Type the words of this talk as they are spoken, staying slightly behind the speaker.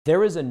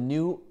There is a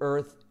new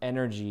earth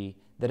energy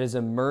that is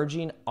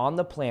emerging on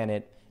the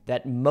planet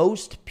that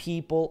most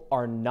people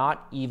are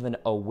not even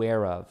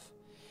aware of.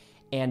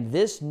 And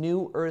this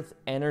new earth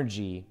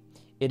energy,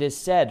 it is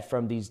said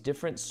from these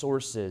different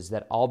sources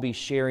that I'll be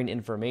sharing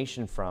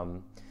information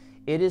from,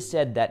 it is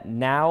said that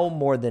now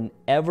more than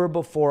ever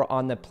before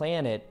on the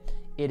planet,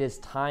 it is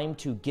time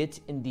to get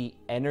in the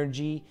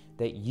energy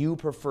that you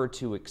prefer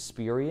to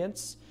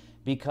experience,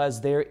 because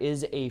there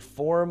is a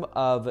form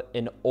of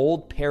an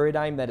old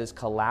paradigm that is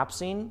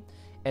collapsing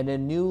and a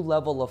new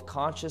level of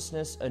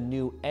consciousness, a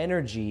new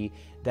energy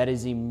that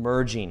is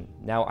emerging.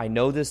 Now, I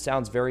know this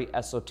sounds very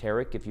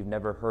esoteric if you've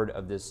never heard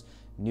of this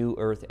new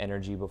earth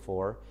energy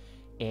before,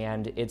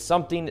 and it's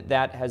something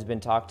that has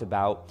been talked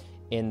about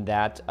in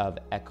that of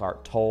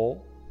Eckhart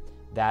Tolle,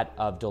 that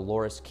of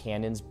Dolores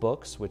Cannon's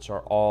books, which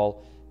are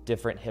all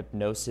different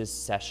hypnosis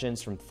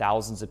sessions from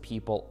thousands of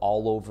people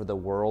all over the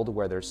world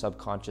where their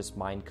subconscious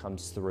mind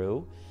comes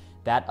through.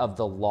 That of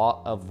the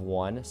Law of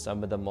One,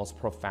 some of the most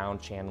profound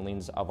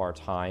channelings of our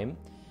time.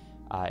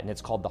 And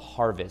it's called the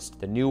harvest.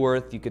 The new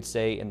earth, you could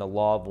say, in the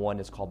Law of One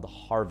is called the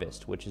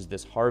harvest, which is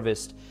this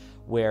harvest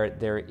where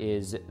there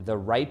is the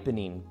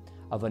ripening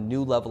of a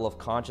new level of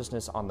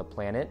consciousness on the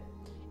planet,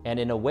 and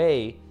in a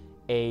way,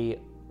 a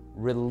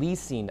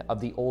releasing of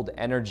the old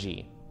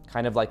energy,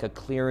 kind of like a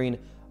clearing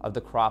of the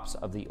crops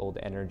of the old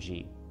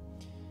energy.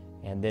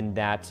 And then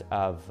that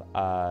of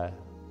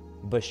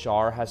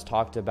Bashar has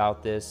talked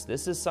about this.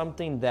 This is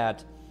something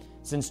that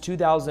since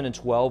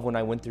 2012, when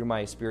I went through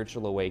my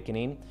spiritual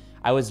awakening,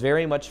 I was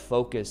very much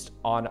focused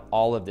on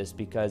all of this,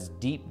 because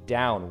deep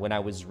down when I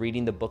was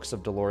reading the books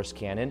of Dolores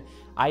Cannon,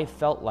 I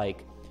felt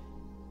like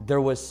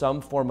there was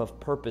some form of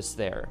purpose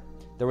there.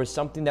 There was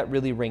something that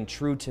really rang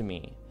true to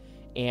me.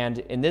 And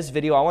in this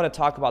video, I want to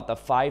talk about the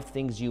 5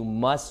 things you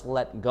must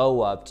let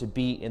go of to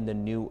be in the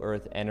new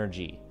earth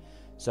energy.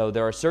 So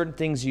there are certain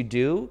things you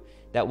do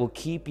that will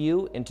keep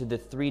you into the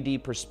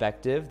 3D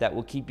perspective, that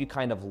will keep you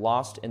kind of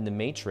lost in the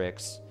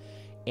matrix.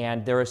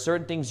 And there are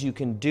certain things you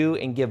can do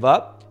and give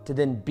up to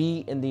then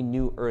be in the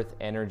new earth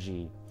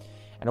energy.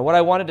 And what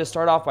I wanted to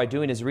start off by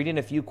doing is reading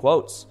a few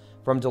quotes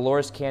from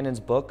Dolores Cannon's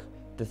book,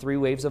 The 3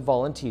 Waves of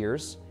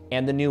Volunteers,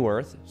 and the New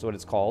Earth, is what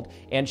it's called.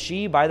 And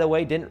she, by the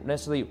way, didn't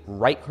necessarily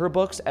write her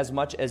books as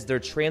much as their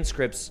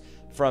transcripts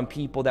from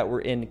people that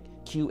were in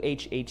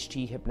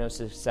QHHT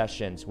hypnosis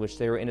sessions, which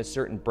they were in a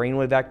certain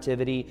brainwave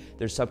activity,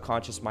 their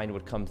subconscious mind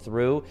would come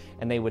through,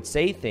 and they would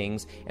say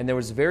things, and there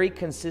was very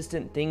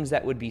consistent things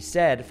that would be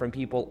said from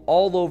people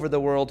all over the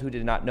world who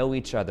did not know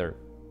each other.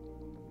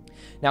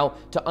 Now,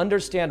 to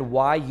understand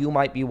why you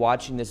might be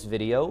watching this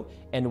video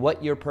and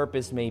what your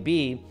purpose may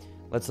be,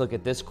 let's look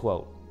at this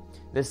quote.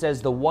 This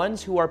says, "The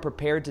ones who are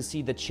prepared to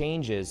see the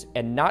changes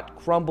and not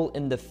crumble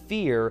in the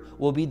fear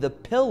will be the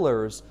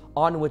pillars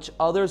on which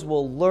others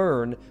will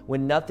learn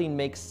when nothing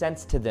makes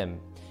sense to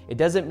them." It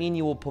doesn't mean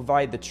you will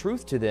provide the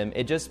truth to them.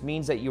 It just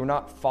means that you're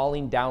not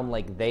falling down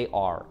like they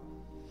are.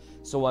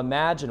 So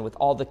imagine with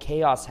all the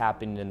chaos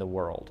happening in the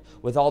world,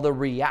 with all the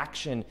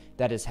reaction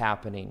that is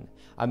happening,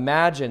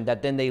 imagine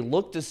that then they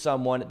look to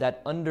someone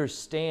that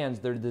understands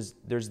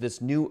there's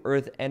this new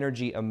earth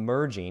energy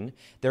emerging.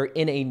 They're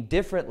in a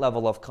different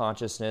level of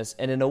consciousness,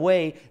 and in a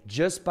way,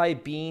 just by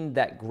being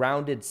that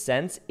grounded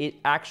sense, it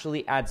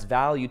actually adds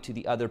value to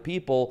the other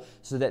people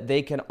so that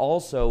they can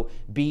also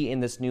be in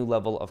this new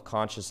level of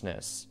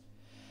consciousness.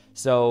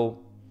 So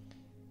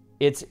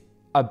it's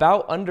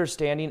about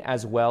understanding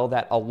as well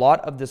that a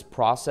lot of this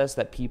process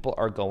that people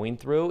are going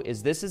through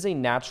this is a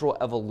natural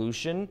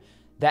evolution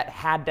that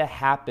had to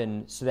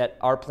happen so that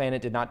our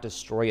planet did not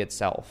destroy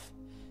itself.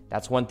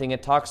 That's one thing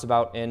it talks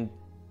about in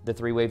the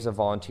 3 Waves of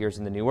Volunteers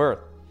in the New Earth.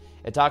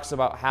 It talks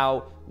about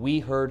how we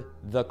heard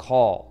the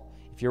call.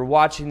 If you're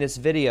watching this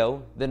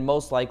video, then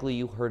most likely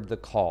you heard the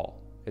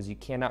call, because you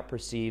cannot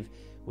perceive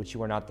what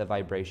you are not the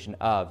vibration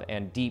of.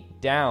 And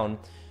deep down,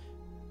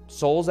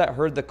 souls that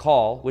heard the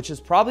call, which is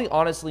probably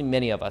honestly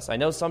many of us. I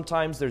know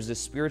sometimes there's this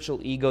spiritual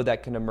ego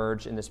that can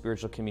emerge in the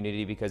spiritual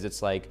community, because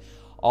it's like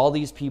all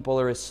these people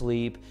are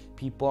asleep,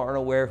 people aren't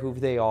aware who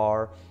they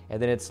are,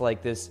 and then it's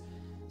like this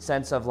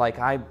sense of like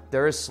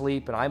they're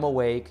asleep and I'm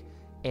awake.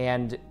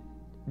 And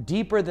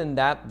deeper than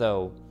that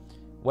though,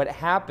 what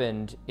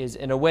happened is,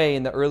 in a way,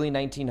 in the early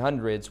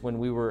 1900s, when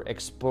we were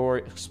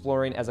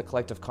exploring as a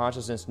collective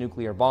consciousness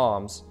nuclear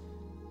bombs,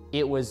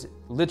 it was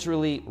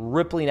literally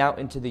rippling out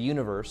into the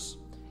universe.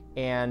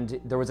 And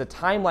there was a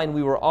timeline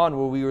we were on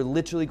where we were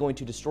literally going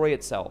to destroy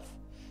itself.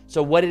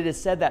 So what it is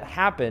said that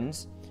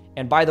happens,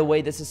 and by the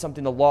way, this is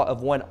something the Law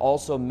of One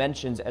also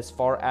mentions as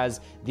far as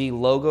the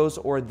logos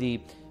or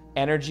the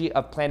energy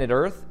of planet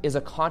Earth is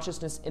a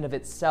consciousness in of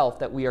itself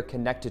that we are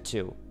connected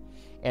to.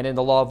 And in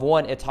the Law of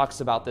One, it talks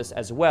about this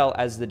as well,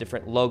 as the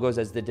different logos,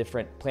 as the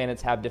different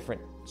planets have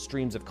different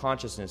streams of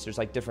consciousness. There's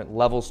like different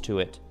levels to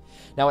it.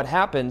 Now what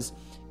happens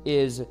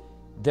is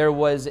there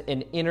was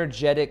an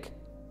energetic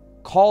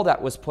call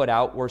that was put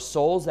out where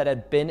souls that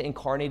had been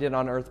incarnated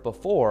on Earth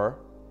before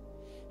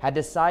had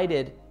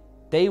decided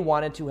They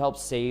wanted to help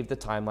save the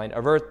timeline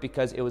of Earth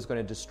because it was going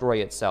to destroy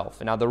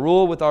itself. And now the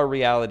rule with our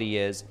reality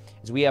is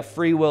we have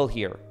free will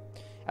here.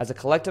 As a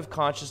collective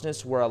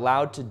consciousness, we're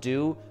allowed to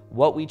do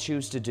what we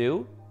choose to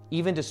do,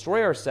 even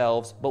destroy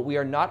ourselves, but we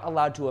are not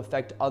allowed to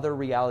affect other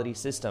reality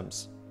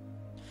systems.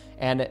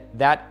 And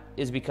that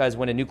is because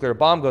when a nuclear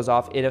bomb goes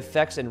off, it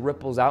affects and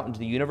ripples out into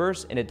the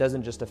universe, and it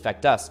doesn't just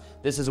affect us.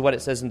 This is what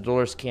it says in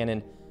Dolores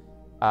Cannon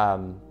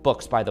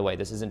books, by the way.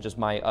 This isn't just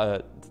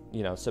my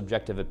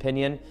subjective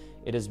opinion.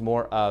 It is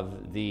more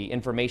of the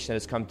information that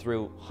has come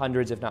through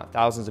hundreds, if not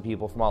thousands of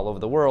people from all over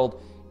the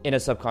world in a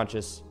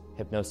subconscious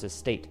hypnosis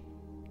state.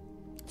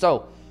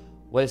 So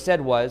what it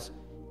said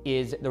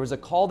is there was a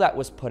call that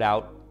was put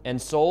out, and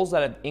souls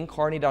that had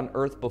incarnated on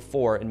Earth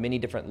before in many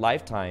different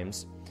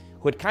lifetimes,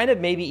 who had kind of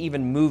maybe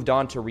even moved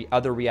on to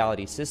other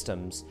reality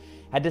systems,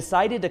 had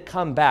decided to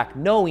come back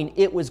knowing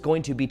it was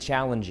going to be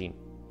challenging,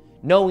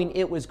 knowing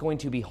it was going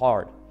to be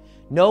hard,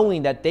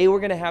 knowing that they were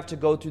going to have to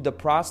go through the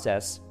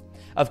process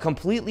of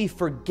completely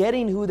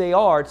forgetting who they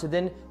are to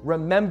then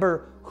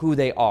remember who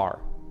they are.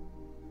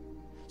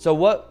 So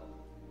what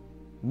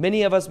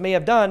many of us may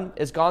have done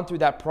is gone through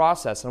that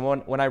process.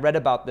 And when I read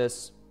about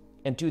this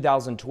in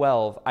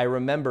 2012, I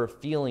remember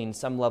feeling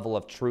some level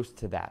of truth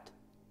to that.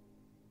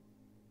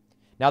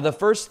 Now, the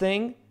first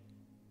thing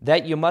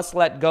that you must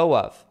let go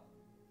of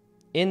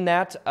in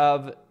that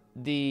of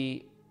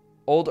the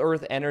old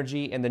earth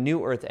energy and the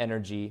new earth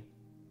energy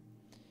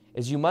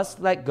is you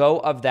must let go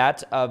of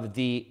that of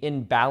the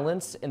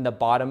imbalance in the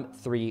bottom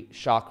three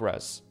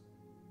chakras.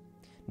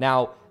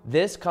 Now,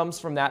 this comes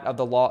from that of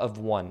the law of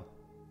one.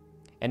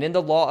 And in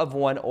the law of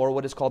one, or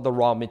what is called the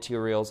raw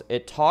materials,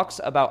 it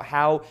talks about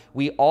how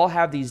we all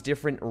have these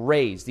different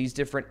rays, these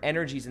different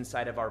energies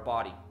inside of our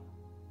body.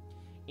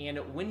 And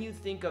when you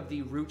think of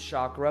the root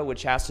chakra,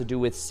 which has to do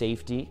with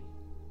safety,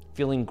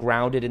 feeling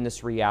grounded in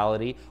this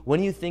reality,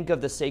 when you think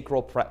of the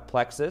sacral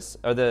plexus,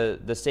 or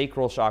the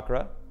sacral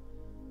chakra,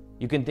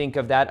 you can think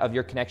of that of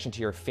your connection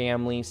to your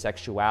family,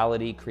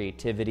 sexuality,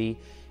 creativity,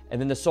 and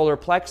then the solar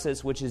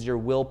plexus, which is your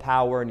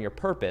willpower and your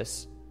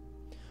purpose.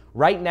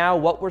 Right now,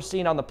 what we're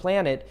seeing on the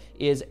planet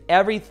is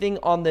everything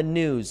on the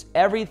news,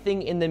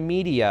 everything in the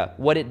media.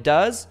 What it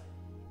does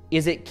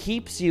is it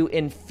keeps you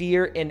in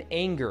fear and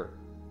anger.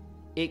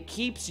 It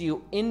keeps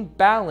you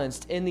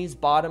imbalanced in these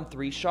bottom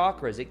three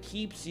chakras. It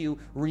keeps you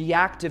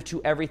reactive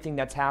to everything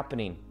that's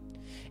happening.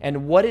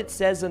 And what it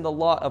says in the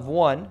law of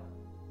one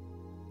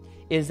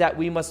is that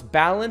we must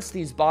balance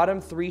these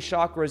bottom three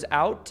chakras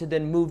out to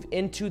then move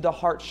into the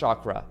heart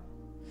chakra.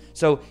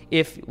 So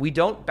if we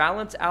don't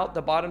balance out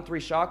the bottom three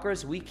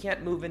chakras, we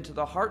can't move into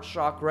the heart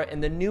chakra,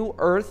 and the new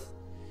earth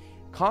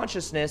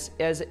consciousness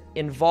is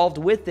involved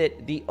with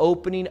it, the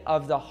opening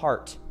of the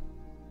heart.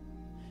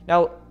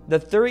 Now,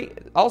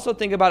 also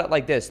think about it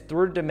like this,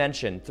 third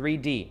dimension,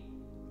 3D.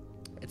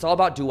 It's all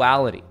about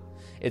duality.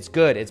 It's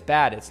good, it's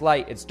bad, it's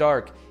light, it's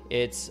dark,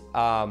 it's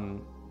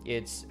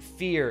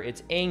fear,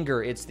 it's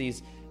anger, it's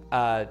these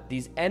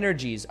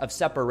energies of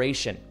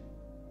separation.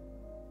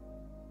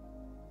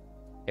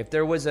 If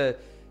there was a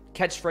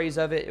catchphrase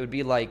of it, it would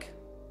be like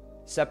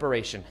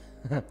separation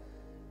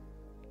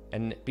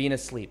and being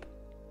asleep.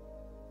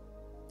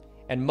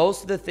 And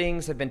most of the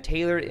things have been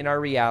tailored in our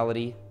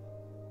reality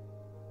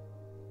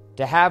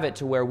to have it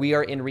to where we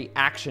are in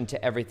reaction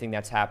to everything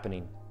that's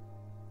happening.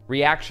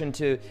 Reaction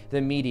to the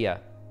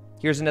media.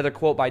 Here's another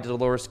quote by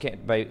Dolores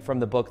from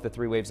the book, The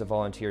Three Waves of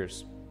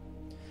Volunteers.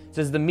 It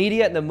says, the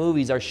media and the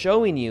movies are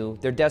showing you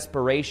their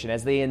desperation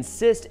as they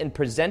insist in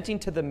presenting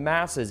to the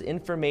masses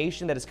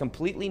information that is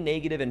completely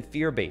negative and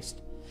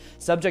fear-based.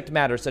 Subject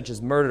matter such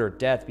as murder,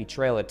 death,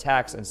 betrayal,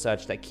 attacks, and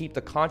such that keep the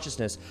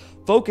consciousness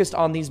focused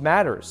on these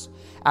matters,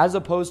 as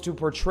opposed to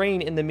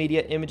portraying in the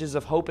media images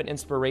of hope and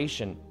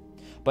inspiration.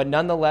 But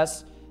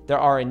nonetheless, there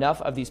are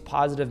enough of these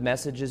positive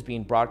messages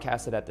being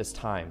broadcasted at this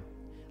time,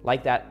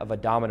 like that of a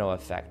domino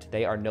effect.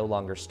 They are no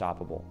longer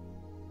stoppable.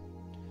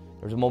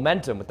 There's a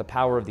momentum with the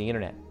power of the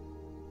internet,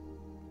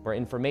 where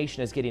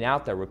information is getting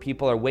out there, where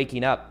people are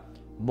waking up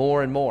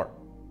more and more.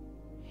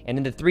 And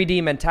in the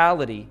 3D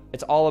mentality,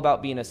 it's all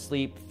about being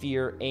asleep,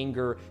 fear,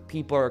 anger.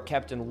 People are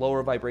kept in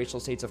lower vibrational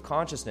states of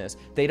consciousness.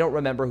 They don't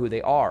remember who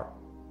they are.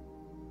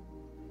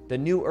 The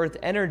new earth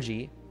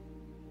energy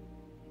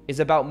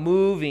is about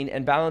moving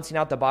and balancing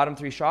out the bottom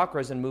three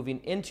chakras and moving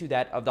into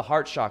that of the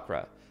heart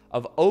chakra,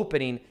 of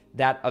opening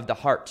that of the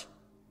heart.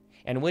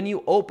 And when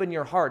you open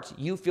your heart,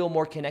 you feel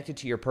more connected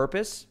to your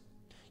purpose.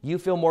 You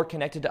feel more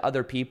connected to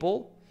other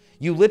people.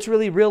 You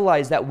literally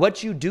realize that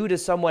what you do to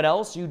someone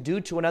else, you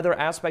do to another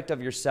aspect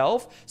of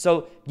yourself.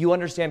 So you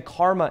understand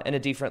karma in a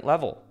different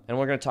level. And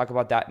we're going to talk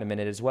about that in a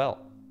minute as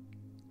well.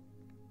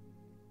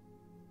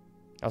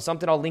 Now,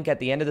 something I'll link at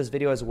the end of this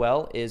video as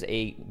well is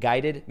a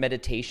guided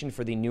meditation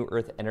for the new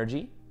earth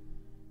energy.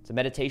 It's a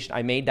meditation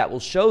I made that will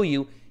show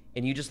you,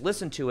 and you just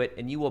listen to it,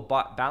 and you will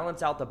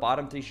balance out the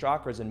bottom three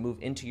chakras and move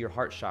into your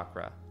heart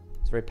chakra. I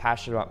was very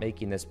passionate about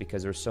making this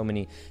because there's so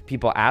many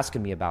people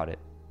asking me about it.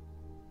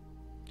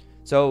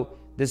 So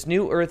this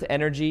new earth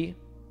energy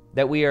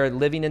that we are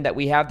living in, that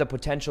we have the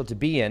potential to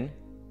be in,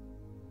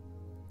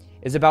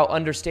 is about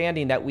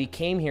understanding that we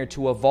came here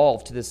to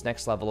evolve to this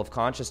next level of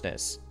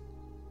consciousness.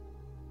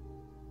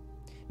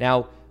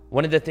 Now,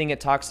 one of the things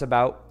it talks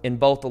about in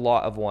both the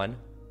Law of One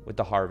with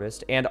the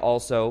harvest and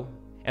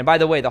by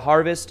the way, the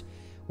harvest,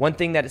 one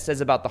thing that it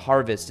says about the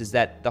harvest is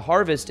that the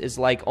harvest is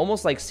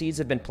almost like seeds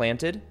have been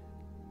planted,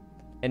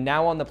 and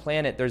now on the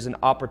planet there's an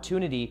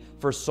opportunity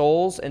for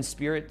souls and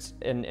spirits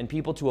and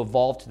people to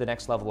evolve to the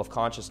next level of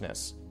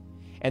consciousness.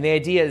 And the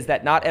idea is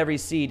that not every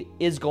seed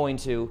is going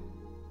to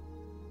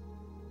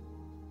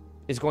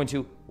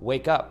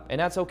wake up, and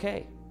that's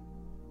okay.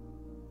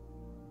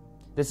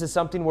 This is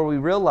something where we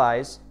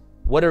realize,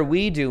 what are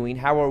we doing?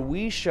 How are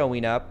we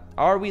showing up?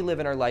 Are we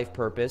living our life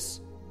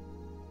purpose?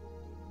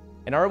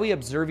 And are we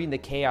observing the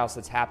chaos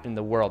that's happening in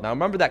the world? Now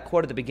remember that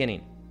quote at the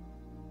beginning.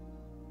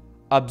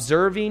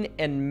 Observing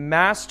and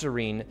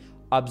mastering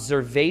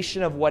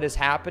observation of what is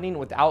happening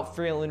without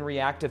feeling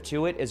reactive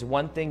to it is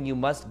one thing you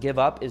must give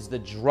up, is the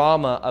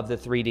drama of the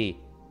 3D.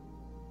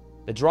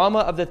 The drama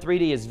of the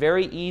 3D is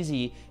very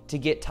easy to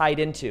get tied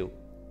into.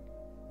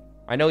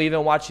 I know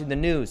even watching the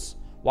news,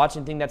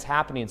 watching things that's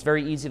happening, it's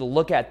very easy to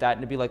look at that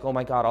and to be like, oh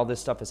my God, all this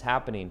stuff is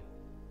happening.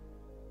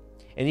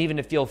 And even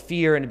to feel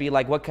fear and to be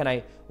like, what can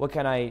I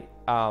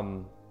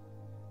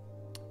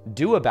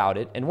do about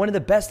it? And one of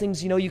the best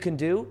things you can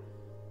do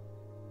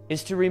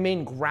is to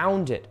remain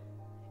grounded,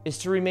 is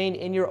to remain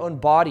in your own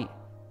body,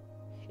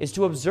 is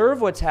to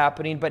observe what's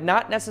happening, but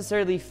not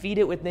necessarily feed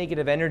it with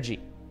negative energy.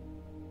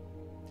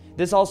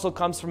 This also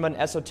comes from an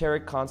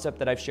esoteric concept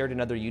that I've shared in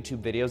other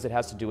YouTube videos that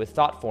has to do with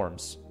thought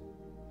forms.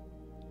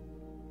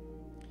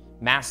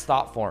 Mass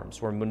thought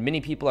forms, where when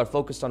many people are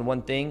focused on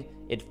one thing,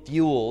 it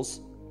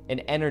fuels an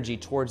energy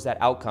towards that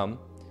outcome.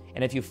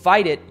 And if you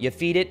fight it, you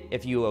feed it.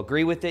 If you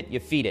agree with it, you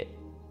feed it.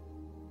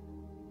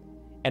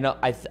 And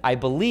I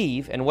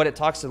believe, and what it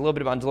talks a little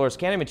bit about in Dolores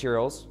Cannon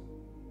materials,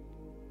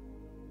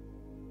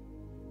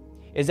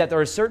 is that there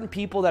are certain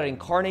people that are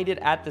incarnated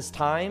at this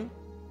time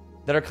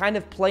that are kind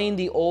of playing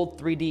the old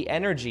 3D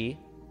energy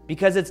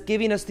because it's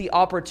giving us the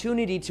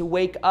opportunity to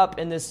wake up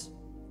in this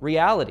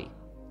reality.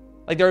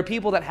 There are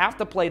people that have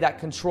to play that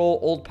control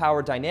old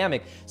power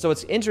dynamic. So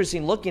it's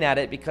interesting looking at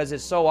it because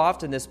it's so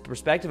often this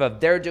perspective of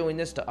they're doing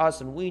this to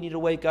us and we need to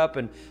wake up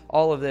and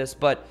all of this,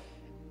 but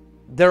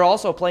they're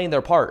also playing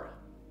their part.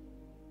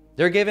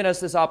 They're giving us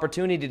this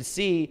opportunity to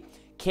see,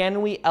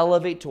 can we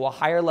elevate to a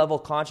higher level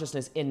of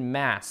consciousness in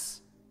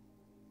mass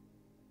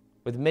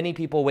with many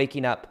people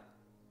waking up?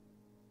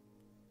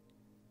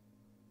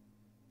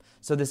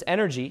 So this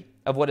energy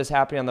of what is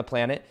happening on the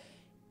planet,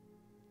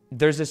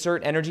 there's a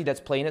certain energy that's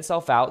playing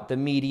itself out, the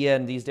media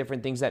and these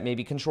different things that may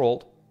be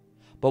controlled.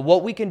 But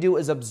what we can do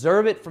is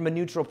observe it from a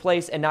neutral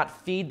place and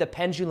not feed the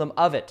pendulum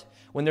of it.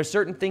 When there's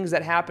certain things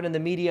that happen in the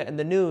media and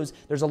the news,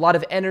 there's a lot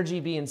of energy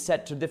being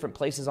set to different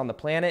places on the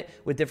planet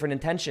with different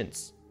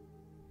intentions.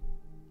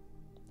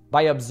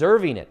 By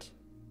observing it,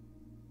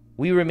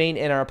 we remain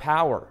in our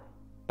power.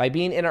 By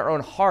being in our own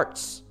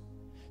hearts,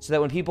 so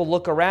that when people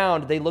look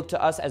around, they look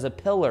to us as a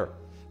pillar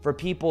for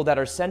people that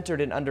are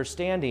centered in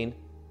understanding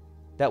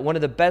that one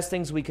of the best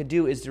things we could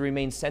do is to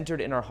remain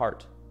centered in our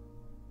heart.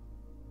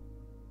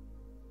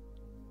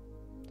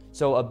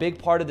 So a big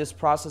part of this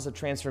process of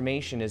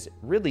transformation is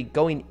really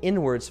going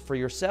inwards for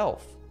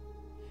yourself.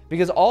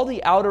 Because all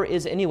the outer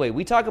is anyway.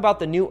 We talk about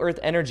the new earth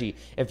energy.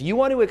 If you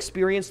want to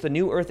experience the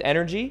new earth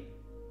energy,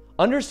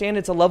 understand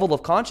it's a level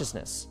of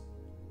consciousness.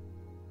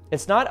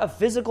 It's not a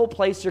physical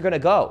place you're going to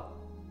go.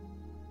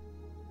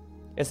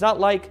 It's not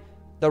like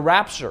the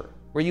rapture,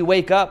 where you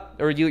wake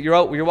up or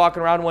you're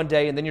walking around one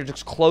day and then your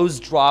just clothes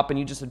drop and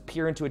you just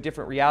appear into a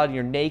different reality.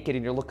 You're naked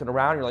and you're looking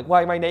around and you're like,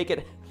 why am I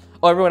naked?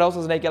 Oh, everyone else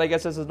is naked. I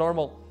guess this is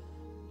normal.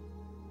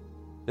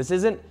 This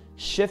isn't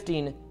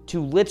shifting to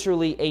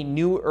literally a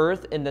new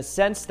earth in the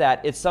sense that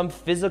it's some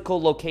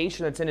physical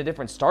location that's in a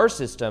different star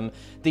system.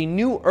 The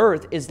new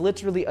earth is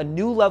literally a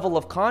new level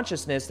of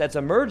consciousness that's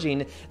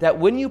emerging, that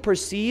when you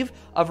perceive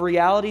of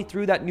reality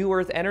through that new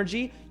earth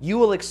energy, you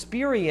will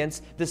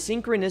experience the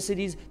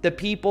synchronicities, the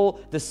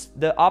people,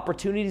 the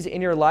opportunities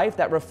in your life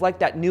that reflect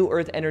that new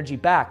earth energy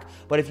back.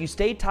 But if you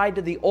stay tied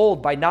to the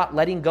old by not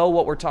letting go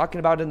what we're talking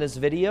about in this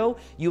video,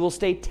 you will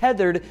stay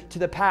tethered to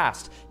the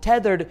past,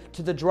 tethered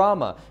to the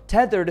drama,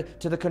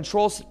 tethered to the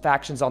control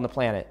factions on the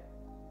planet.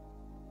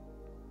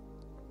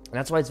 And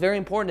that's why it's very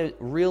important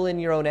to reel in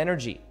your own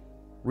energy,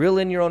 reel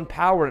in your own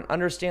power, and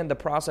understand the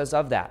process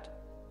of that.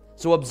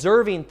 So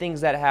observing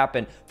things that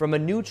happen from a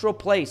neutral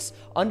place,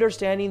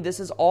 understanding this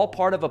is all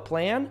part of a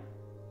plan,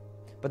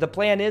 but the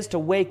plan is to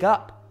wake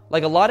up.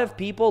 Like a lot of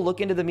people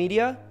look into the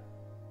media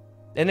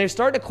and they're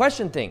starting to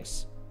question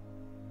things.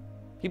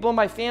 People in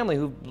my family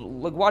who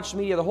watched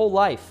media their whole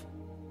life,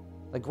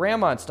 like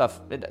grandma and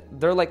stuff,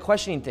 they're like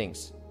questioning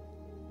things.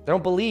 They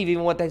don't believe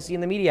even what they see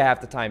in the media half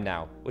the time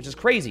now, which is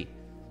crazy.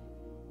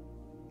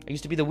 I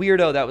used to be the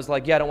weirdo that was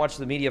like, yeah, I don't watch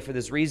the media for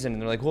this reason.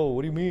 And they're like, whoa,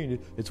 what do you mean?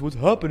 It's what's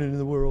happening in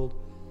the world.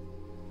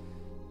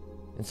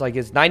 It's like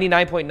it's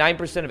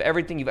 99.9% of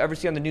everything you've ever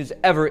seen on the news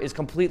ever is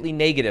completely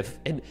negative.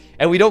 And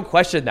we don't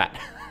question that.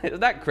 Isn't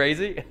that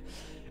crazy?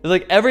 It's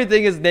like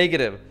everything is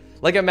negative.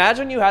 Like,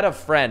 imagine you had a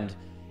friend,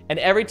 and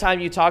every time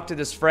you talk to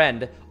this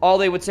friend, all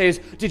they would say is,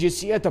 did you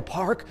see at the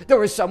park? There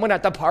was someone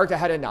at the park that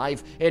had a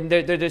knife, and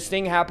this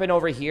thing happened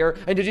over here.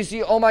 And did you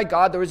see, oh my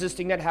God, there was this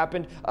thing that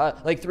happened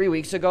like 3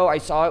 weeks ago. I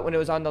saw it when I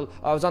was on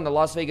the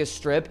Las Vegas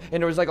Strip,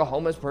 and there was like a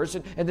homeless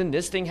person, and then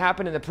this thing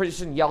happened, and the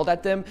person yelled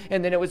at them,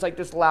 and then it was like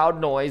this loud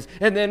noise,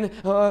 and then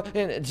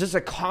and it's just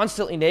a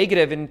constantly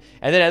negative, and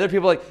then other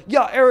people are like,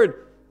 yeah, Aaron,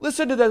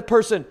 listen to that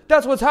person.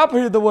 That's what's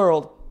happening in the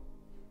world.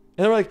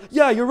 And they're like,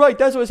 yeah, you're right.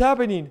 That's what's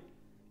happening.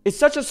 It's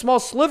such a small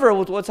sliver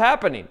of what's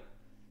happening.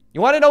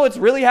 You want to know what's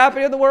really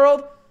happening in the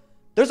world?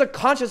 There's a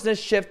consciousness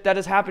shift that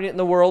is happening in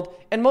the world,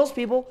 and most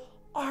people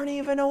aren't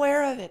even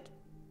aware of it.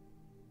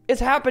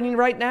 It's happening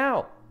right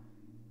now.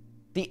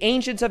 The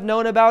ancients have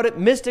known about it.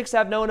 Mystics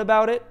have known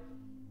about it.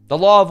 The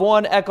Law of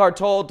One, Eckhart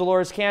Tolle,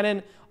 Dolores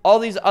Cannon, all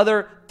these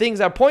other things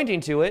are pointing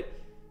to it.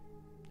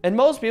 And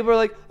most people are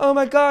like, oh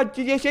my God,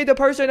 did you see the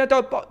person at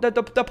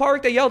the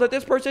park that yelled at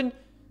this person?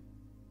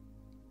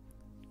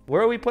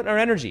 Where are we putting our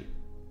energy?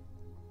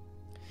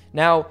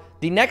 Now,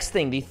 the next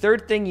thing, the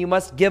third thing you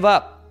must give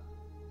up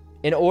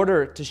in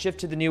order to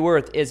shift to the new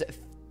earth is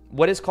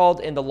what is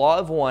called in the Law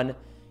of One, it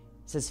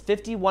says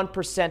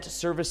 51%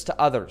 service to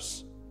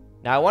others.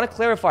 Now, I want to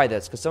clarify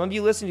this because some of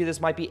you listening to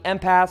this might be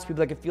empaths, people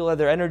that can feel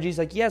other energies,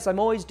 like, yes, I'm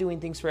always doing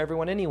things for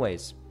everyone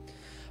anyways.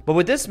 But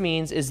what this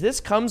means is this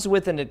comes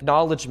with an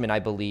acknowledgement, I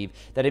believe,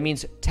 that it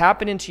means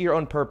tapping into your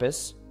own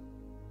purpose,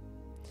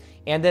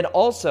 and then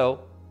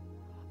also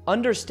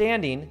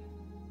understanding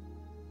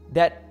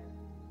that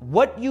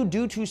what you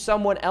do to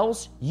someone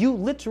else, you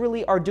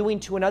literally are doing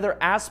to another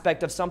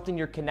aspect of something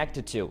you're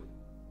connected to.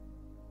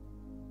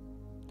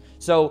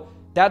 So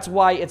that's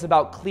why it's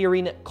about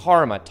clearing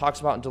karma. It talks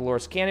about in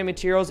Dolores Cannon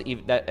materials,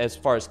 as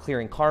far as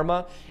clearing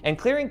karma. And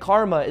clearing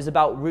karma is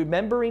about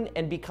remembering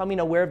and becoming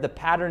aware of the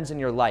patterns in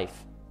your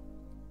life.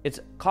 It's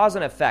cause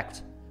and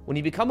effect. When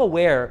you become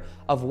aware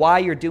of why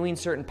you're doing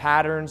certain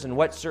patterns and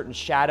what certain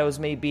shadows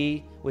may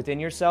be within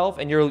yourself,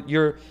 and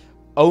you're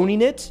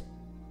owning it,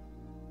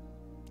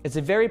 it's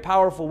a very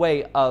powerful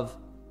way of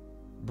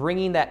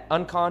bringing that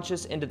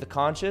unconscious into the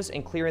conscious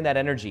and clearing that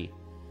energy.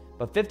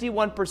 But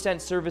 51%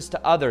 service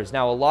to others.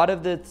 Now, a lot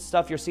of the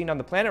stuff you're seeing on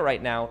the planet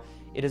right now,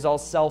 it is all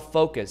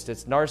self-focused.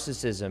 It's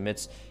narcissism.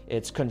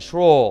 It's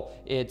control.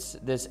 It's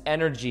this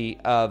energy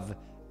of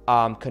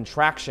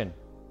contraction.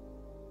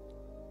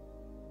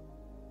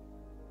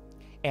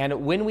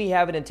 And when we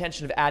have an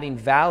intention of adding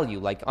value,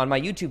 like on my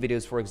YouTube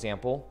videos, for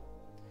example,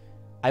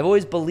 I've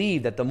always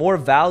believed that the more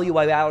value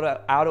I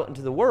add out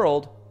into the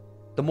world,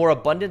 the more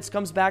abundance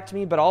comes back to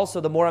me, but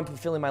also the more I'm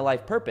fulfilling my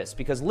life purpose.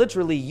 Because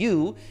literally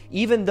you,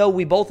 even though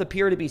we both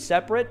appear to be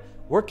separate,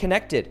 we're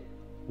connected.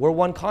 We're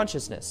one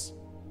consciousness.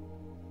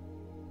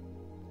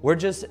 We're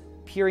just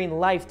peering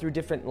life through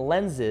different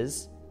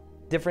lenses,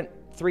 different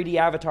 3D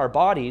avatar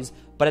bodies,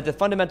 but at the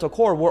fundamental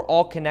core, we're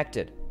all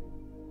connected.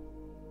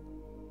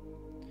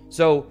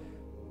 So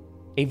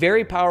a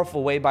very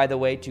powerful way, by the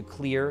way, to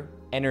clear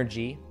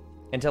energy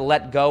and to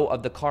let go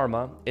of the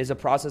karma is a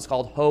process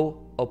called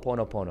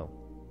Ho'oponopono.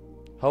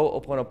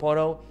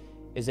 Ho'oponopono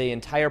is an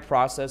entire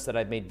process that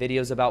I've made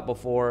videos about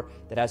before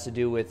that has to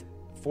do with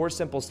 4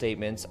 simple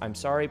statements. I'm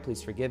sorry,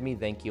 please forgive me,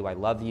 thank you, I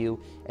love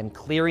you, and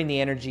clearing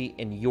the energy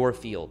in your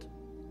field.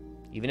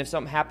 Even if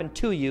something happened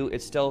to you,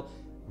 it's still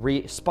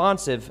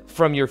responsive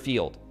from your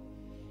field.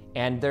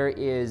 And there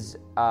is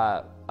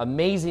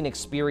amazing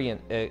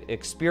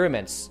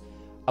experiments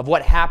of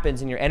what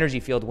happens in your energy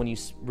field when you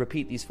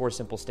repeat these 4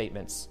 simple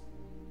statements.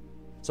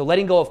 So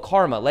letting go of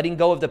karma, letting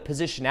go of the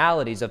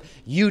positionalities of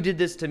you did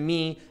this to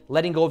me,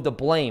 letting go of the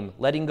blame,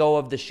 letting go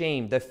of the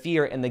shame, the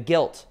fear, and the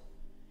guilt.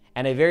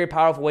 And a very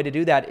powerful way to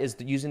do that is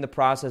using the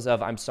process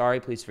of I'm sorry,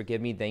 please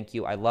forgive me, thank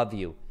you, I love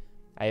you.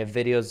 I have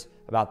videos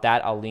about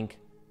that. I'll link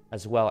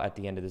as well at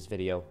the end of this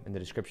video in the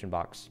description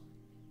box.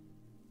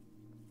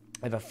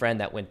 I have a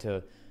friend that went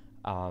to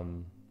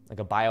like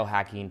a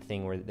biohacking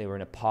thing where they were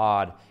in a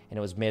pod and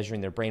it was measuring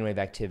their brainwave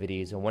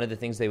activities. And one of the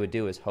things they would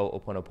do is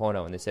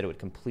Ho'oponopono, and they said it would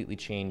completely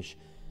change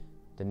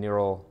the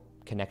neural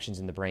connections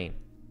in the brain.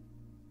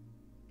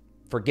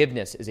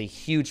 Forgiveness is a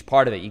huge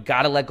part of it. You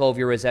got to let go of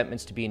your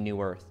resentments to be in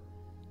New Earth.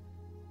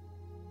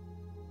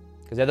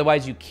 Because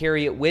otherwise you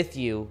carry it with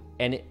you,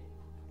 and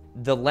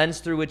the lens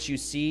through which you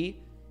see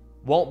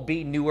won't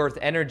be New Earth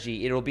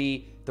energy. It'll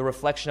be the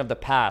reflection of the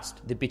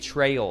past, the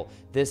betrayal.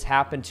 This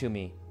happened to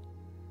me.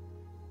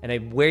 And a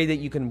way that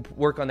you can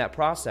work on that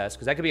process,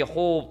 because that could be a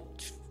whole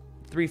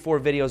 3-4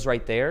 videos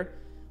right there,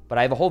 but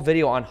I have a whole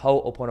video on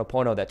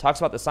Ho'oponopono that talks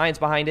about the science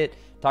behind it,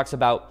 talks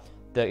about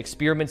the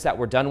experiments that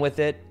were done with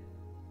it,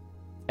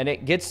 and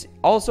it gets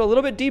also a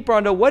little bit deeper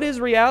onto what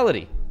is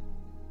reality.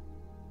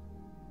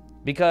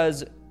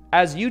 Because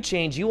as you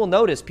change, you will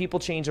notice people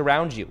change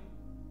around you.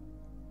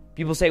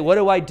 People say, what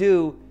do I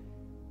do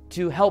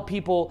to help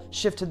people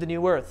shift to the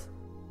new earth?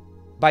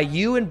 By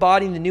you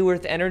embodying the new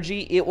earth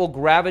energy, it will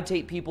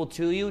gravitate people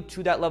to you,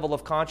 to that level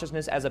of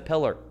consciousness as a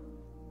pillar.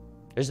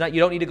 You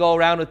don't need to go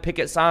around with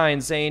picket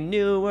signs saying,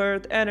 new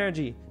earth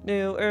energy,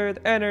 new earth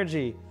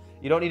energy.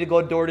 You don't need to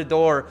go door to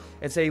door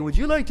and say, would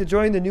you like to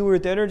join the New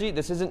Earth Energy?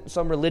 This isn't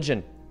some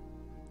religion.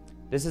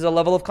 This is a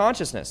level of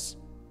consciousness.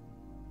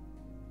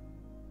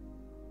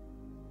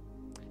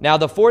 Now,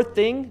 the fourth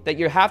thing that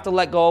you have to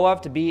let go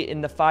of to be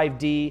in the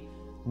 5D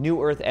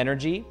New Earth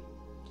Energy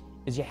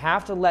is you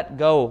have to let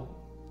go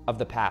of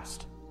the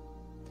past.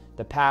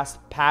 The past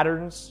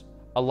patterns,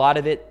 a lot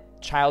of it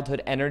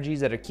childhood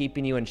energies that are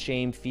keeping you in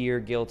shame, fear,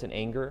 guilt, and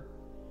anger.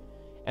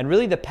 And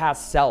really the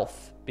past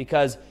self,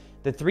 because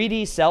the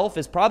 3D self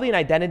is probably an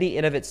identity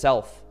in of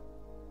itself.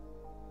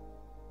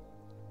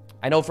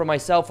 I know for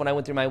myself, when I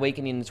went through my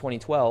awakening in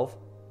 2012,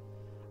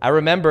 I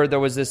remember there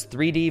was this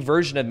 3D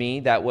version of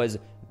me that was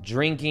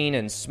drinking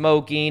and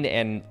smoking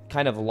and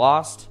kind of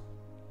lost.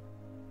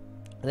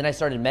 And then I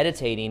started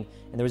meditating,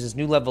 and there was this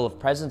new level of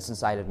presence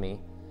inside of me.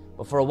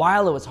 But for a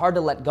while, it was hard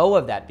to let go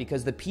of that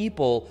because the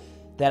people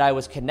that I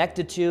was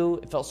connected to,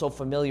 it felt so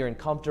familiar and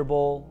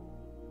comfortable.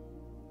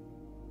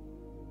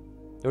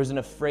 There was an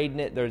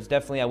afraidness. There was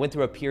definitely, I went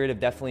through a period of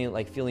definitely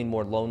like feeling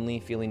more lonely,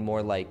 feeling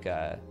more like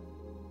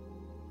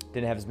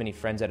didn't have as many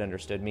friends that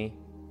understood me.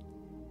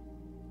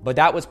 But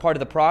that was part of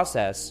the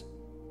process,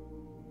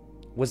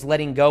 was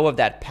letting go of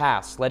that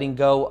past, letting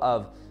go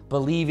of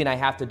believing I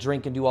have to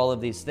drink and do all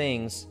of these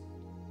things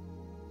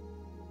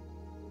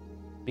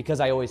because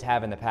I always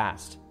have in the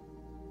past.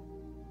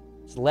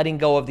 It's letting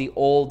go of the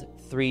old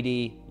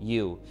 3D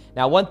you.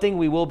 Now, one thing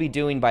we will be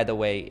doing, by the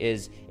way,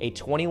 is a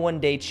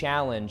 21-day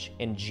challenge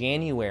in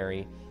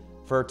January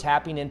for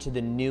tapping into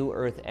the New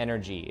Earth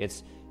Energy.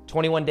 It's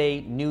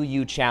 21-day New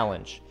You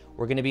Challenge.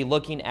 We're going to be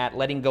looking at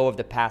letting go of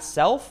the past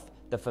self,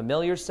 the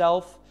familiar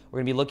self. We're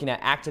going to be looking at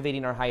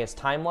activating our highest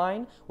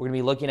timeline. We're going to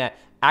be looking at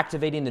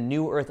activating the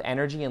New Earth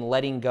Energy and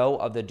letting go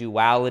of the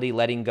duality,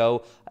 letting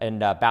go and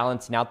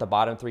balancing out the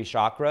bottom 3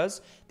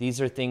 chakras. These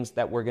are things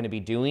that we're going to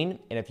be doing.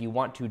 And if you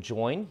want to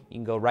join, you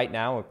can go right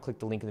now or click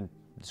the link in the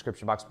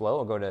description box below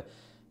or go to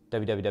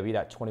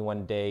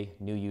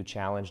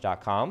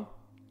www.21daynewuchallenge.com.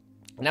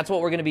 And that's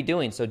what we're going to be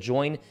doing. So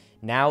join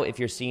now if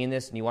you're seeing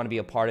this and you want to be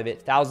a part of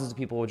it. Thousands of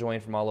people will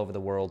join from all over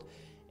the world,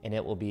 and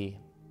it will be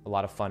a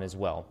lot of fun as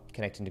well,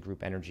 connecting to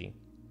group energy.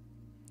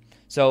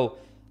 So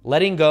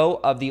letting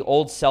go of the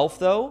old self,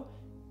 though,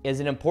 is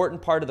an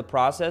important part of the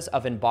process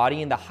of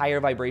embodying the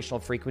higher vibrational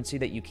frequency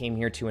that you came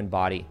here to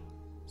embody.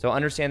 So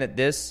understand that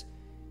this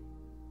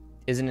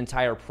is an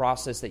entire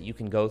process that you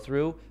can go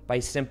through by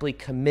simply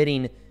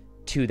committing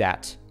to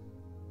that.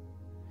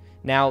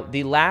 Now,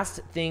 the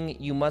last thing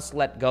you must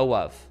let go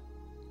of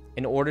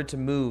in order to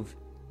move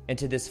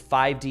into this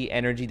 5D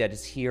energy that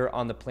is here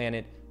on the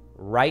planet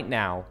right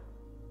now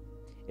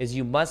is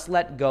you must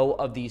let go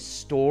of these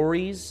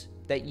stories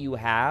that you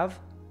have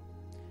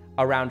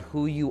around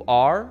who you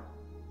are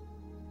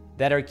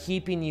that are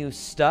keeping you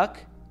stuck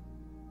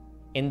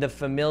in the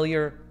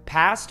familiar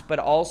past, but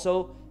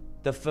also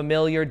the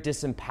familiar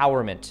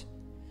disempowerment.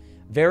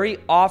 Very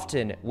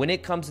often, when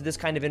it comes to this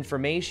kind of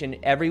information,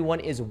 everyone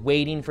is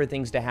waiting for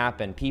things to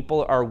happen.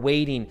 People are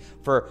waiting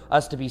for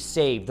us to be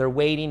saved. They're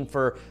waiting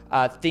for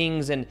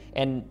things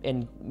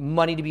and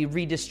money to be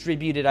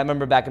redistributed. I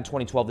remember back in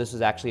 2012, this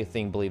was actually a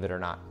thing, believe it or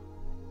not.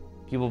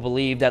 People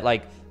believed that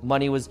like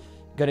money was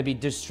going to be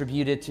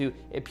distributed to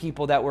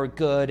people that were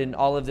good and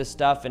all of this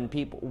stuff, and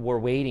people were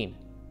waiting.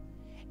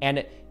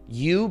 And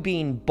you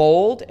being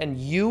bold and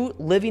you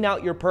living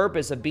out your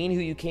purpose of being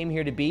who you came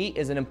here to be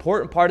is an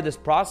important part of this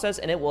process,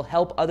 and it will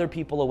help other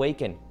people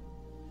awaken.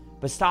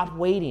 But stop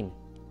waiting.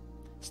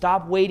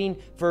 Stop waiting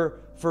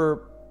for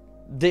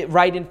the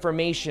right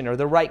information or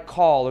the right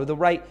call or the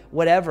right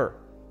whatever.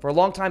 For a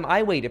long time,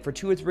 I waited for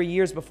 2 or 3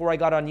 years before I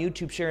got on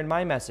YouTube sharing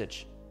my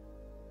message.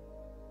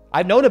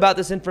 I've known about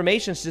this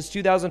information since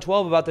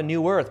 2012 about the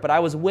New Earth, but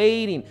I was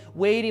waiting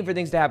for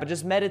things to happen,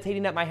 just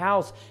meditating at my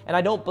house. And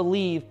I don't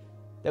believe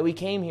that we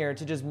came here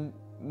to just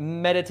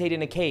meditate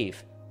in a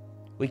cave.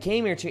 We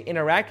came here to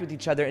interact with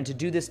each other and to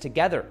do this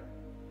together.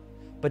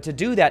 But to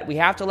do that, we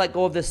have to let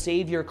go of the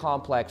savior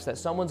complex that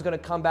someone's going to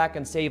come back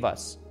and save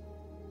us.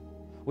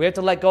 We have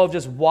to let go of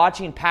just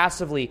watching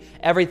passively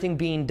everything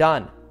being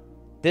done.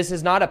 This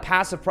is not a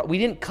passive we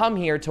didn't come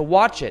here to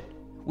watch it.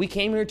 We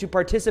came here to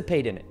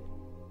participate in it.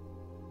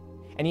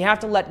 And you have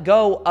to let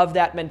go of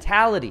that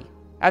mentality.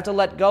 Have to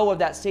let go of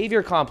that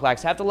savior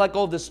complex. Have to let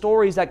go of the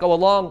stories that go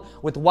along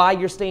with why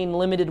you're staying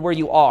limited where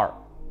you are.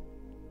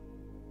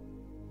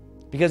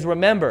 Because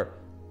remember,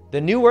 the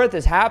new earth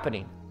is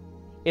happening.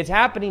 It's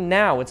happening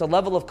now. It's a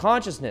level of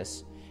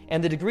consciousness.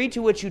 And the degree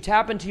to which you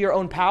tap into your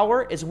own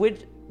power is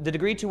the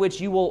degree to which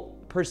you will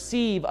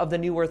perceive of the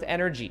new earth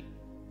energy.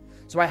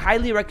 So I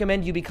highly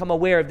recommend you become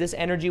aware of this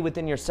energy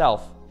within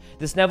yourself.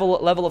 This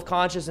level of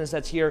consciousness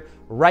that's here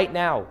right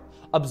now.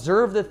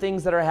 Observe the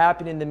things that are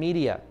happening in the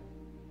media.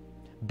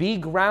 Be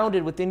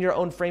grounded within your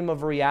own frame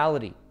of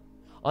reality.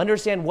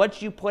 Understand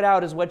what you put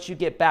out is what you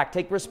get back.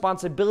 Take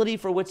responsibility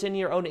for what's in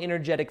your own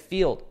energetic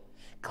field.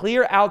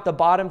 Clear out the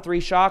bottom 3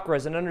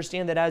 chakras and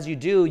understand that as you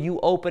do, you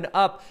open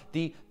up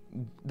the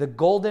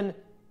golden,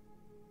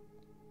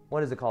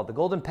 what is it called? The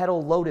golden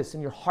petal lotus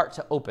in your heart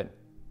to open.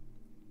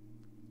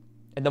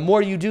 And the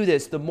more you do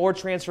this, the more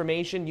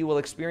transformation you will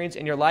experience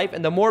in your life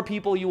and the more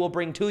people you will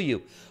bring to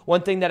you.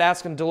 One thing that I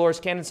ask Dolores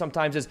Cannon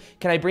sometimes is,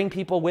 can I bring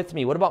people with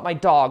me? What about my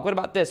dog? What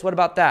about this? What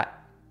about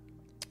that?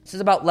 This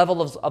is about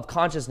levels of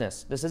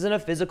consciousness. This isn't a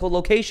physical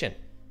location.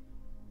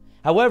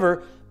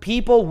 However,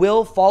 people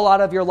will fall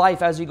out of your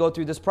life as you go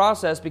through this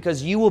process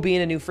because you will be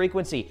in a new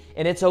frequency,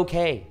 and it's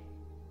okay.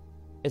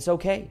 It's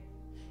okay.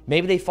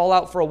 Maybe they fall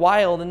out for a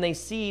while, and then they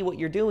see what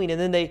you're doing, and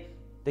then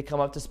they come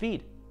up to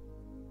speed.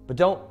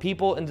 But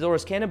people in the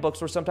Dolores Cannon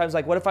books were sometimes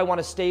like, what if I want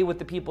to stay with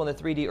the people in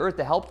the 3D earth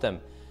to help them?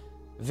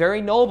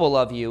 Very noble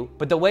of you,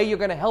 but the way you're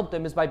going to help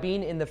them is by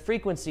being in the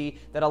frequency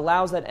that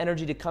allows that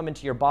energy to come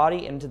into your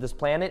body and into this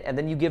planet, and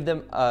then you give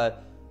them a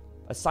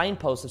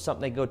signpost of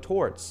something they go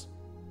towards.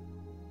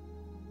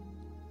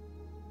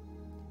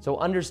 So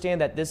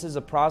understand that this is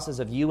a process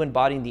of you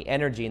embodying the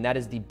energy, and that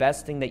is the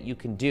best thing that you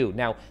can do.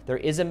 Now, there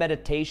is a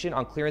meditation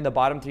on clearing the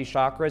bottom 3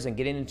 chakras and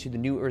getting into the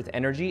new earth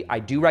energy. I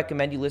do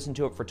recommend you listen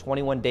to it for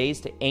 21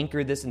 days to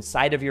anchor this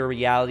inside of your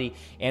reality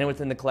and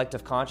within the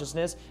collective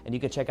consciousness, and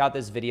you can check out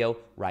this video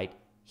right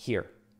here.